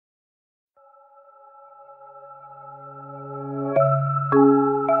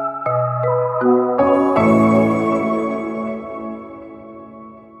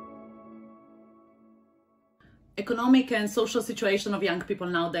Economic and social situation of young people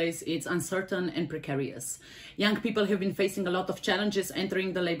nowadays is uncertain and precarious. Young people have been facing a lot of challenges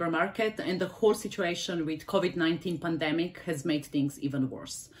entering the labor market, and the whole situation with COVID-19 pandemic has made things even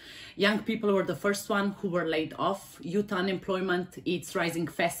worse. Young people were the first one who were laid off. Youth unemployment is rising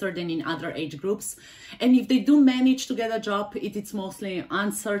faster than in other age groups. And if they do manage to get a job, it is mostly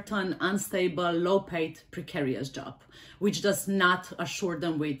uncertain, unstable, low-paid, precarious job, which does not assure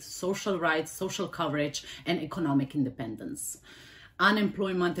them with social rights, social coverage, and economic independence.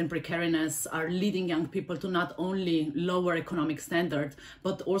 Unemployment and precariousness are leading young people to not only lower economic standards,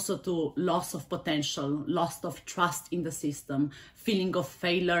 but also to loss of potential, loss of trust in the system, feeling of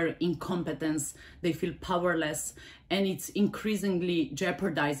failure, incompetence. They feel powerless, and it's increasingly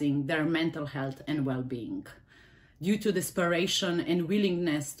jeopardizing their mental health and well-being. Due to desperation and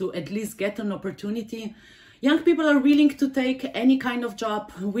willingness to at least get an opportunity, young people are willing to take any kind of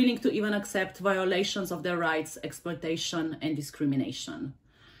job, willing to even accept violations of their rights, exploitation, and discrimination.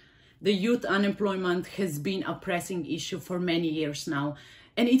 The youth unemployment has been a pressing issue for many years now,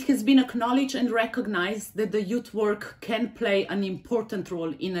 and it has been acknowledged and recognized that the youth work can play an important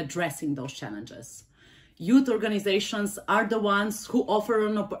role in addressing those challenges. Youth organizations are the ones who offer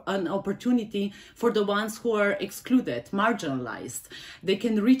an opportunity for the ones who are excluded, marginalized. They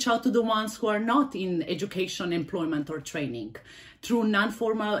can reach out to the ones who are not in education, employment, or training. Through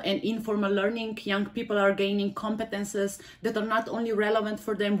non-formal and informal learning, young people are gaining competences that are not only relevant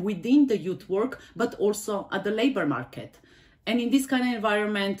for them within the youth work, but also at the labor market. And in this kind of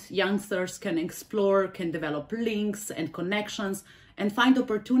environment, youngsters can explore, can develop links and connections, and find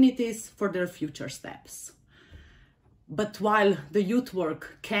opportunities for their future steps. But while the youth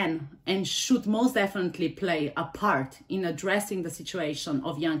work can and should most definitely play a part in addressing the situation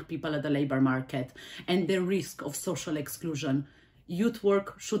of young people at the labor market and the risk of social exclusion, youth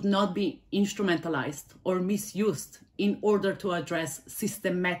work should not be instrumentalized or misused in order to address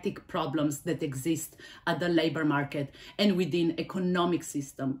systematic problems that exist at the labor market and within the economic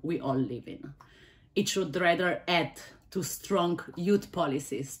system we all live in. It should rather add to strong youth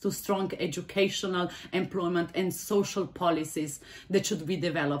policies, to strong educational, employment, and social policies that should be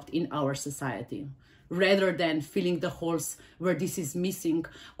developed in our society, rather than filling the holes where this is missing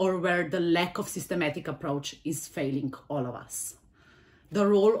or where the lack of systematic approach is failing all of us. The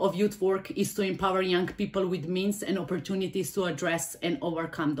role of youth work is to empower young people with means and opportunities to address and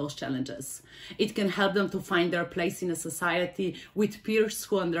overcome those challenges. It can help them to find their place in a society with peers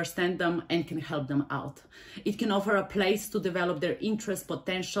who understand them and can help them out. It can offer a place to develop their interest,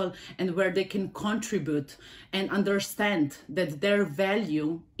 potential, and where they can contribute and understand that their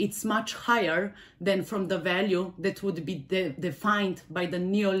value is much higher than from the value that would be defined by the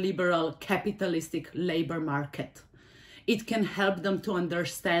neoliberal capitalistic labor market. It can help them to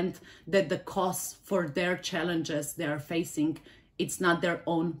understand that the cost for their challenges they are facing, it's not their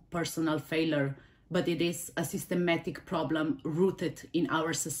own personal failure, but it is a systematic problem rooted in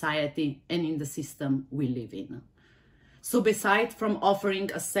our society and in the system we live in. So beside from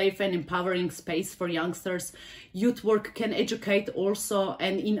offering a safe and empowering space for youngsters, youth work can educate also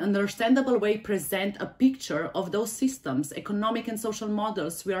and in an understandable way present a picture of those systems, economic and social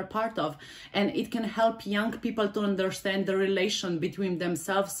models we are part of, and it can help young people to understand the relation between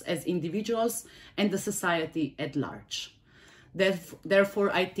themselves as individuals and the society at large. Therefore,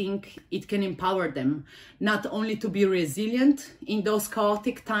 I think it can empower them not only to be resilient in those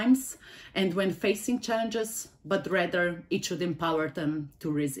chaotic times and when facing challenges, but rather it should empower them to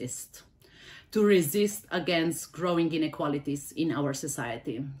resist against growing inequalities in our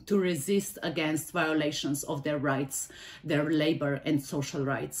society, to resist against violations of their rights, their labor and social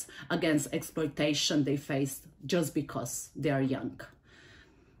rights, against exploitation they faced just because they are young.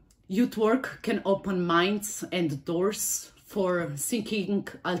 Youth work can open minds and doors for seeking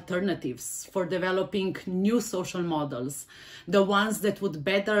alternatives, for developing new social models, the ones that would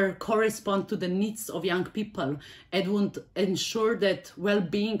better correspond to the needs of young people and would ensure that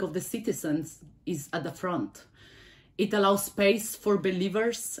well-being of the citizens is at the front. It allows space for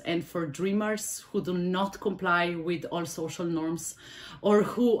believers and for dreamers who do not comply with all social norms or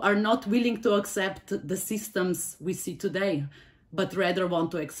who are not willing to accept the systems we see today, but rather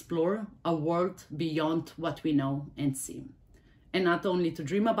want to explore a world beyond what we know and see. And not only to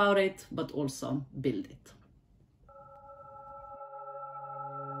dream about it, but also build it.